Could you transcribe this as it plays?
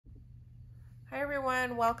Hi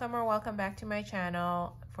everyone, welcome back to my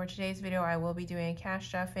channel. For today's video, I will be doing cash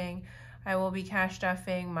stuffing. I will be cash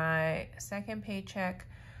stuffing my second paycheck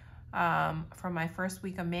from my first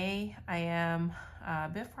week of May. I am a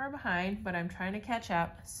bit far behind, but I'm trying to catch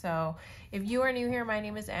up. So if you are new here, my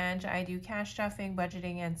name is Ange. I do cash stuffing,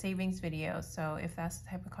 budgeting, and savings videos. So if that's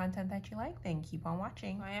the type of content that you like, then keep on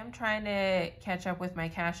watching. I am trying to catch up with my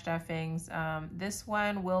cash stuffings. This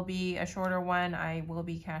one will be a shorter one. I will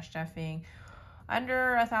be cash stuffing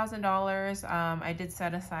under $1,000. I did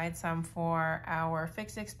set aside some for our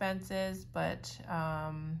fixed expenses, but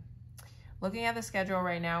looking at the schedule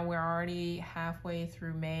right now, we're already halfway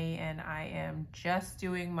through May and I am just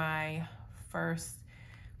doing my first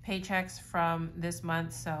paychecks from this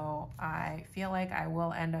month. So I feel like I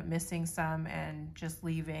will end up missing some and just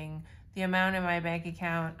leaving the amount in my bank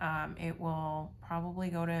account. It will probably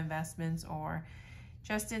go to investments or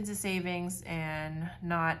just into savings and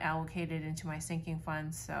not allocated into my sinking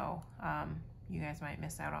funds. So you guys might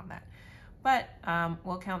miss out on that. But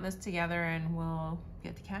we'll count this together and we'll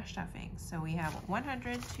get the cash stuffing. So we have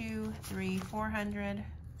 100, 2, 3, 400,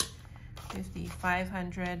 50,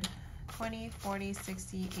 500, 20, 40,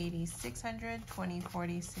 60, 80, 600, 20,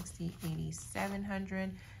 40, 60, 80,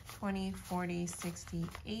 700, 20, 40, 60,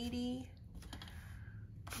 80,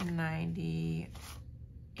 90,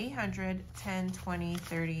 800, 10, 20,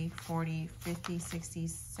 30, 40, 50, 60,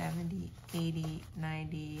 70, 80,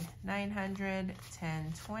 90, 900,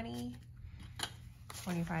 10, 20,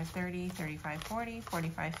 25, 30, 35, 40,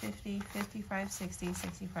 45, 50, 55, 60,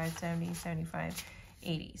 65, 70, 75,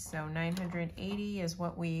 80. So 980 is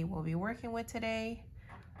what we will be working with today.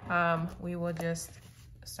 We will just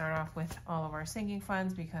start off with all of our sinking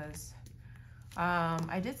funds because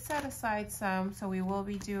I did set aside some, so we will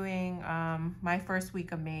be doing my first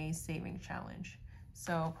week of May saving challenge.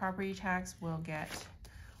 So property tax will get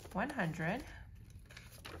 100.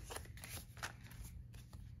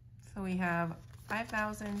 So we have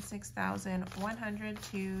 5,000, 6,000, 100,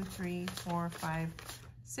 2, 3, 4, 5,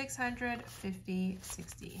 600, 50,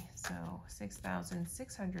 60. So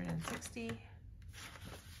 6,660.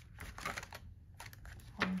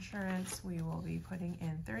 For insurance, we will be putting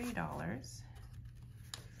in $30.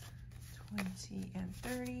 20 and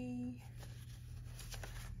 30.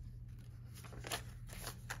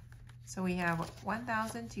 So we have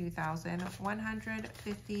 1,000, 2,000, 100,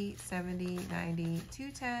 50, 70, 90,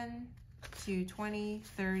 210, 220,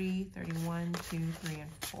 30, 31, 2, 3,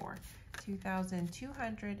 and 4.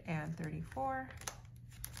 2,234.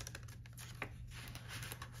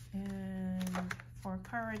 And for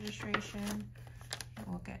car registration,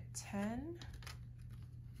 we'll get 10.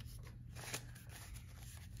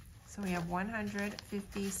 So we have 100,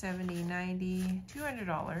 50, 70, 90,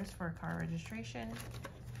 $200 for car registration.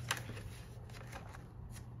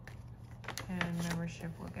 And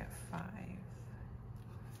membership will get 5.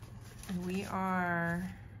 And we are,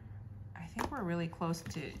 I think we're really close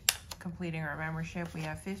to completing our membership. We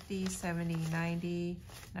have 50, 70, 90,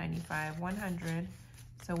 95, 100.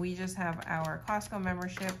 So we just have our Costco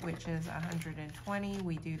membership, which is 120.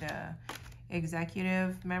 We do the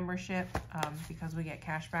executive membership because we get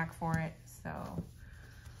cash back for it. So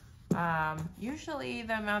usually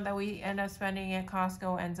the amount that we end up spending at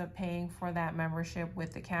Costco ends up paying for that membership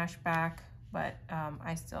with the cash back, but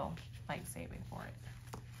I still like saving for it.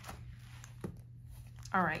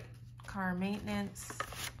 All right, car maintenance,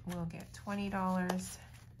 we'll get $20.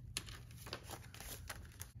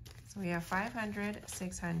 So we have 500,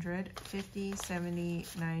 600, 50, 70,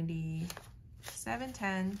 90,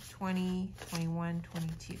 710, 20, 21,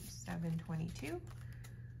 22, 722.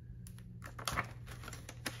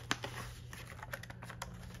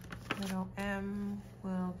 Little M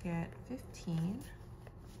will get 15.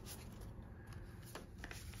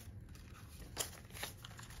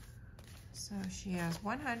 So she has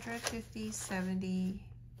 100, 50, 70,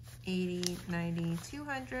 80, 90,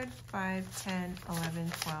 200, 5, 10,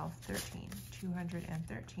 11, 12, 13.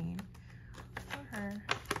 213 for her.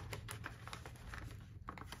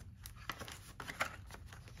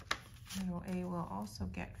 Little A will also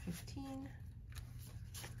get 15.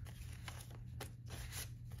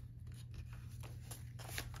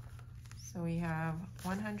 So we have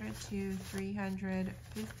 100, 2, 300,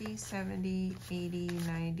 50, 70, 80,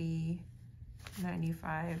 90,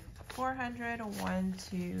 95, 400, 1,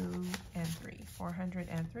 2, and 3.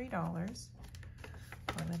 $403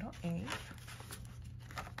 for little A.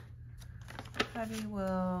 Hubby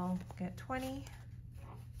will get 20.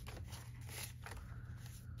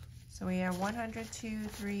 So we have 100, 2,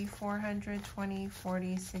 3, 400, 20,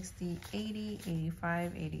 40, 60, 80,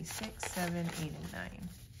 85, 86, 7, 8, and 9.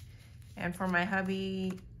 And for my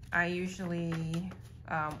hubby, I usually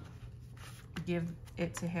give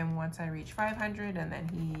it to him once I reach 500, and then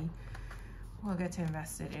he will get to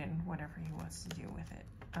invest it in whatever he wants to do with it,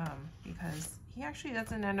 because he actually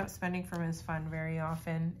doesn't end up spending from his fund very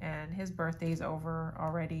often, and his birthday's over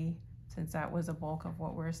already, since that was a bulk of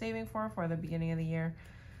what we were saving for the beginning of the year.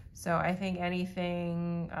 So I think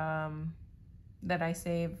anything that I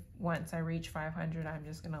save once I reach 500, I'm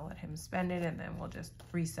just gonna let him spend it, and then we'll just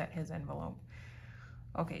reset his envelope.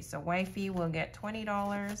 Okay, so wifey will get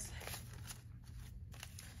 $20.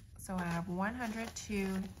 So I have 100, 2,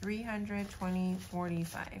 300, 20,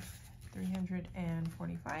 45.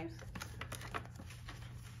 345.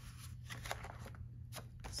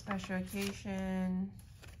 Special occasion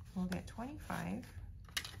will get 25.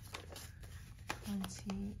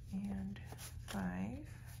 20 and 5.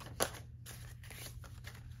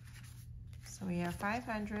 So we have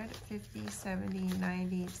 500, 50, 70,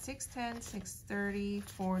 90, 610, 630,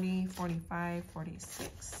 40, 45,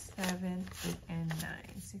 46, 7, 8, and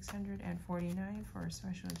 9. 649 for a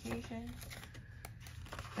special occasion.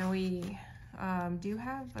 And we do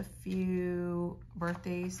have a few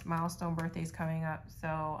birthdays, milestone birthdays coming up. So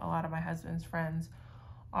a lot of my husband's friends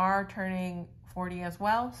are turning 40 as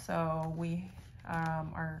well. So we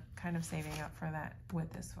are kind of saving up for that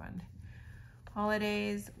with this fund.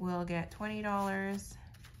 Holidays will get $20.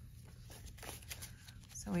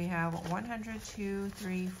 So we have 100, 2,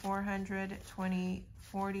 3, 400, 20,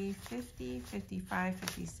 40, 50, 55,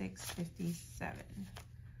 56, 57.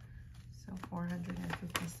 So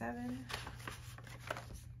 457.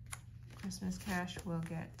 Christmas cash will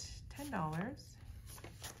get $10.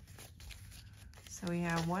 So we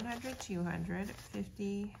have 100, 200,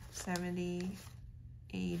 50, 70,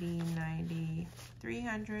 80, 90,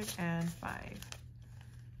 300, and 5.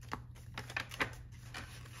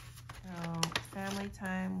 So family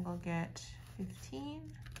time will get 15,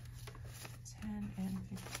 10, and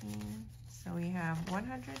 15. So we have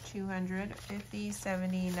 100, 200, 50,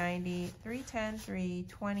 70, 90, 310,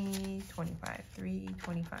 320, 25,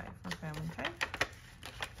 325 for family time.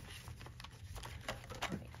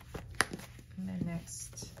 And then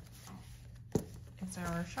next is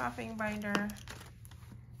our shopping binder.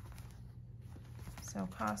 So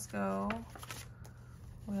Costco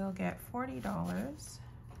will get $40,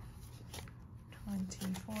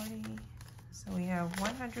 20, 40. So we have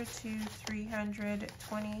 100, 2, 300,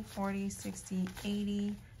 20, 40, 60,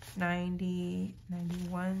 80, 90,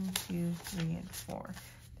 91, 2, 3, and 4.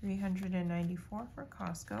 394 for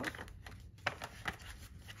Costco.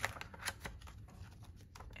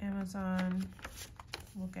 Amazon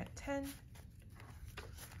will get 10.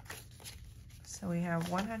 So we have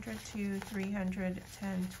 100, 2, 300,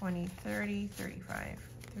 10, 20, 30, 35.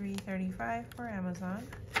 335 for Amazon.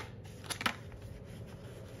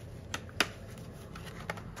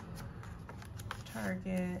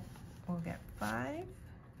 Target will get 5.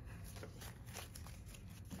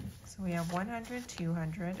 So we have 100,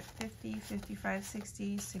 200, 50, 55,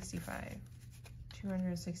 60, 65.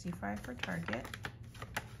 265 for Target.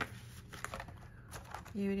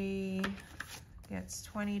 Beauty gets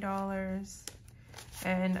 $20.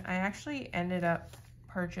 And I actually ended up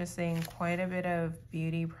purchasing quite a bit of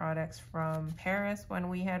beauty products from Paris when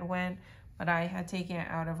we had went, but I had taken it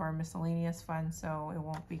out of our miscellaneous fund, so it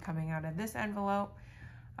won't be coming out of this envelope.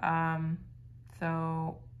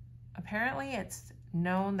 So apparently it's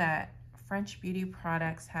known that French beauty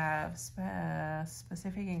products have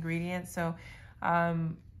specific ingredients. So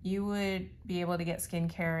you would be able to get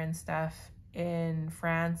skincare and stuff in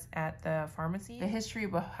France at the pharmacy. The history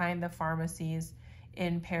behind the pharmacies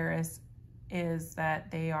in Paris is that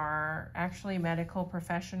they are actually medical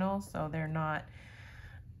professionals, so they're not,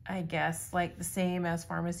 I guess, like the same as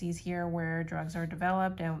pharmacies here where drugs are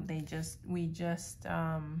developed and we just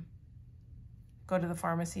go to the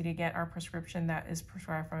pharmacy to get our prescription that is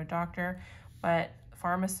prescribed from a doctor. But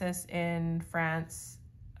pharmacists in France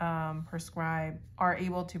are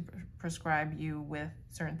able to prescribe you with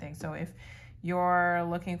certain things. So if you're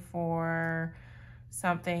looking for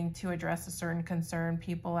something to address a certain concern,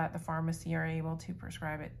 people at the pharmacy are able to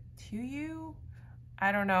prescribe it to you.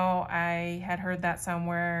 I don't know, I had heard that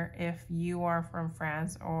somewhere. If you are from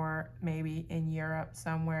France or maybe in Europe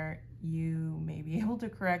somewhere, you may be able to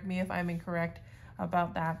correct me if I'm incorrect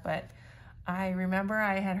about that, but I remember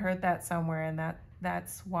I had heard that somewhere, and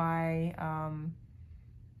that's why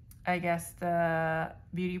I guess the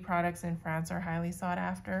beauty products in France are highly sought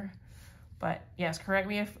after. But yes, correct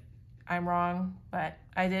me if I'm wrong, but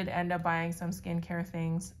I did end up buying some skincare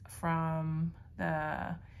things from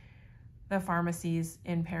the pharmacies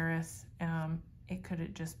in Paris it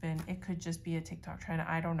could just be a TikTok trend.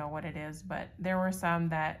 I don't know what it is, but there were some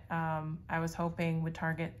that I was hoping would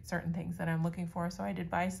target certain things that I'm looking for. So I did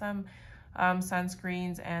buy some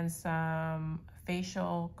sunscreens and some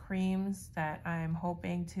facial creams that I'm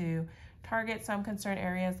hoping to target some concerned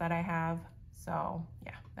areas that I have. So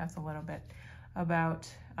yeah, that's a little bit about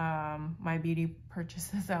my beauty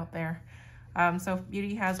purchases out there. So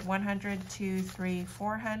beauty has 100, 2, 3,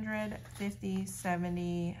 400, 50,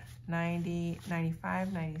 70, 90,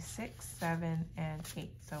 95, 96, 7, and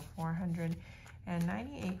 8. So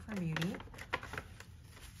 498 for beauty.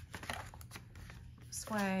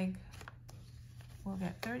 Swag will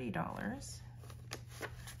get $30.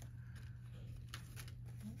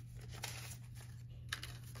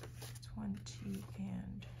 20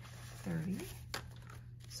 and 30.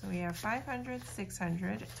 So we have 500,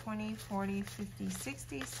 600, 20, 40, 50,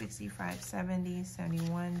 60, 65, 70,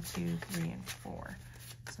 71, 2, 3, and 4.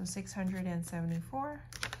 So 674.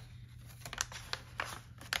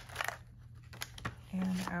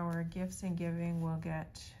 And our gifts and giving will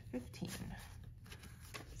get 15.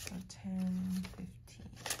 So 10, 15.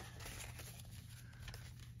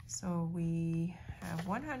 So we have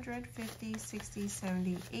 100, 50, 60,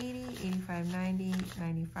 70, 80, 85, 90,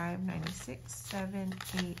 95, 96, 7,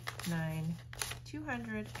 8, 9,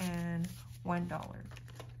 $201.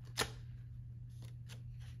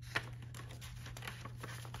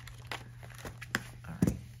 All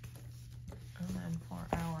right. And then for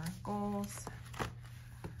our goals,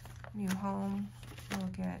 new home, we'll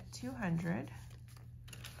get 200.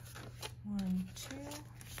 1, 2.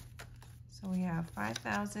 So we have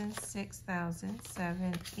 5,000, 6,000,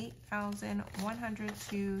 7, 8,000, 100,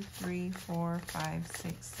 2, 3, 4, 5,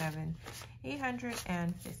 6, 7,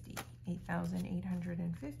 850.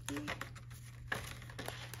 8,850.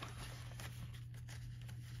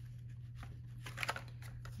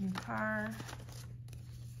 New car,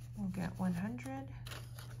 we'll get 100.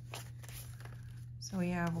 So we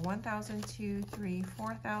have 1,000, 2, 3,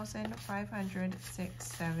 4,000, 500, 6,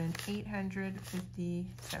 7, 850,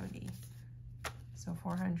 70. So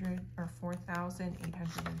 400 or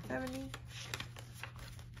 4,870.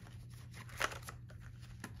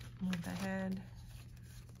 Month ahead,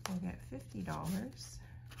 we'll get $50.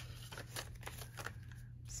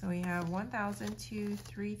 So we have 1,000, 2,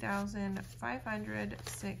 3,000, 500,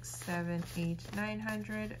 6, 7, 8,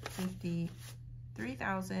 900, 50,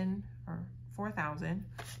 3,000 or 4,000,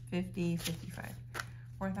 50, 55.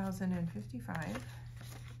 4,055.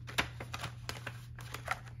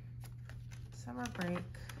 Summer break,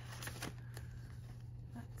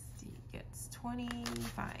 let's see, gets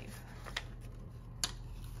 25.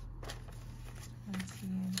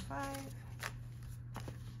 25.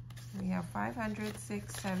 We have 500,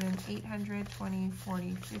 6, 7, 800, 20,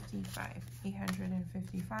 40, 55.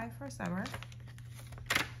 855 for summer.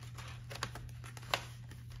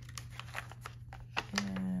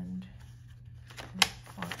 And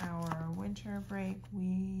for our winter break,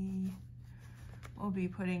 we will be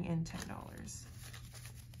putting in $10.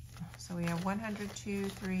 So we have 100, 2,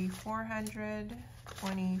 3, 400,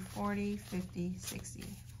 20, 40, 50, 60.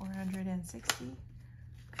 460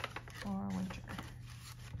 for winter.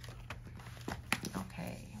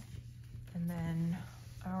 Okay, and then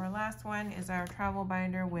our last one is our travel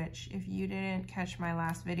binder, which if you didn't catch my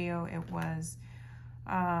last video, it was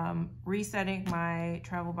resetting my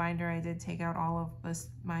travel binder. I did take out all of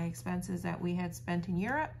my expenses that we had spent in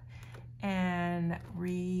Europe and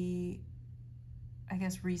reset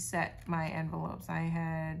my envelopes. I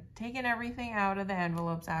had taken everything out of the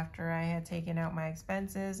envelopes after I had taken out my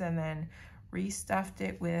expenses and then restuffed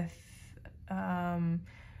it with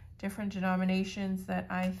different denominations that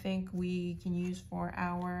I think we can use for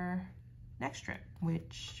our next trip,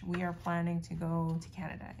 which we are planning to go to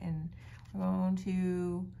Canada, and we're going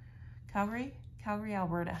to Calgary,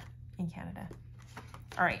 Alberta in Canada.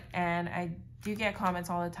 All right, and I do get comments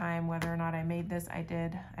all the time whether or not I made this. I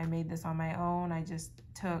did. I made this on my own. I just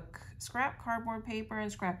took scrap cardboard paper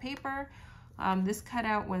and scrap paper. This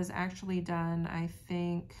cutout was actually done, I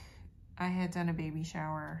think I had done a baby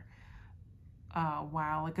shower a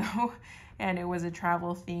while ago, and it was a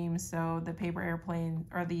travel theme, so the paper airplane,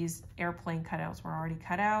 or these airplane cutouts, were already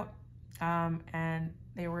cut out, and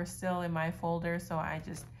they were still in my folder, so I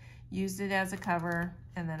just used it as a cover,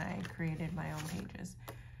 and then I created my own pages.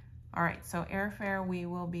 All right, so airfare, we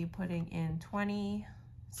will be putting in 20.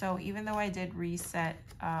 So even though I did reset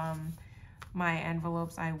my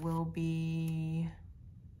envelopes, I will be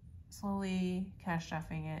slowly cash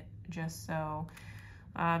stuffing it, just so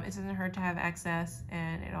it doesn't hurt to have excess,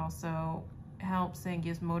 and it also helps and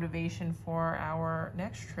gives motivation for our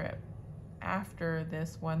next trip. after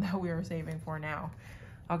this one that we are saving for now.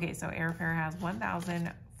 Okay, so airfare has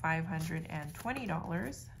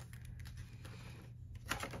 $1,520.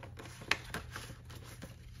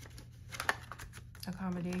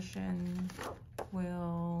 Accommodation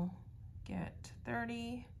will get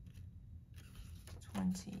 30,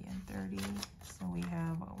 20, and 30. So we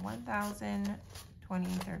have 1,000, 20,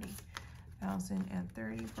 30.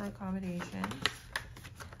 1,030 for accommodation.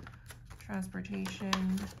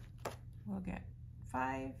 Transportation will get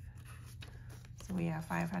 5. So we have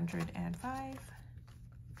 505.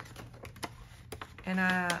 And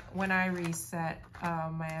when I reset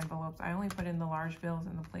my envelopes, I only put in the large bills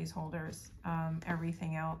and the placeholders.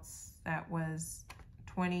 Everything else that was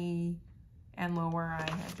 20 and lower, I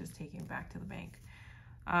had just taken back to the bank.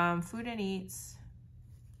 Food and eats,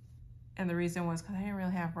 and the reason was because I didn't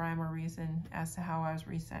really have rhyme or reason as to how I was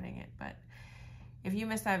resetting it. But if you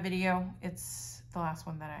missed that video, it's the last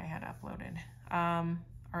one that I had uploaded.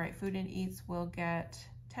 All right, food and eats will get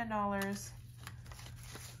 $10.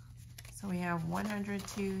 So we have 100,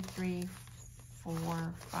 2, 3,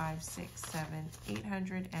 4, 5, 6, 7,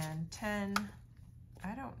 810.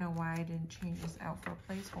 I don't know why I didn't change this out for a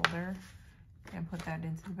placeholder and put that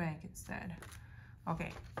into the bank instead.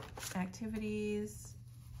 Okay, activities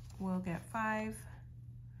will get 5.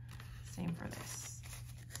 Same for this.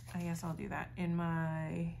 I guess I'll do that in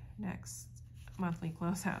my next monthly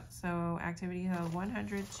closeout. So activities have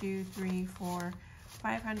 100, 2, 3, 4,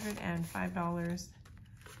 $505.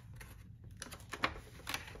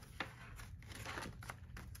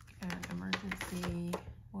 And emergency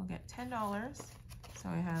will get $10. So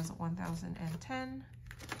it has 1,010.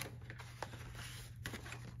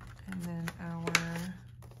 And then our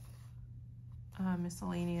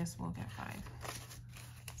miscellaneous will get 5.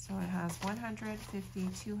 So it has 150,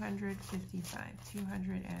 255,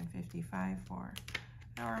 255 for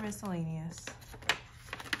our miscellaneous.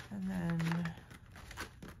 And then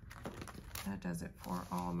that does it for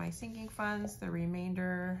all my sinking funds. The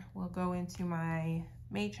remainder will go into my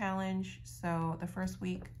May challenge. So the first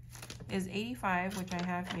week is 85, which I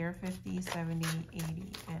have here, 50, 70,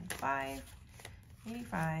 80, and 5.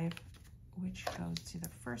 85, which goes to the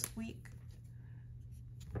first week.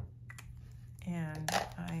 And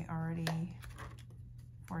I already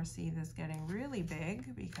foresee this getting really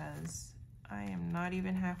big because I am not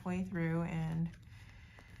even halfway through, and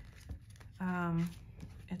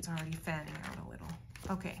it's already fanning out a little.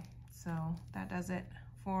 Okay, so that does it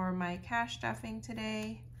for my cash stuffing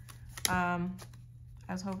today. I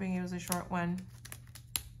was hoping it was a short one.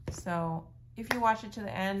 So if you watch it to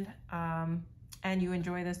the end and you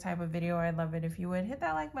enjoy this type of video, I'd love it if you would hit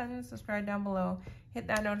that like button, subscribe down below, hit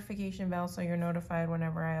that notification bell so you're notified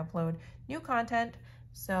whenever I upload new content.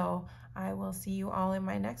 So I will see you all in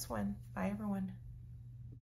my next one. Bye, everyone.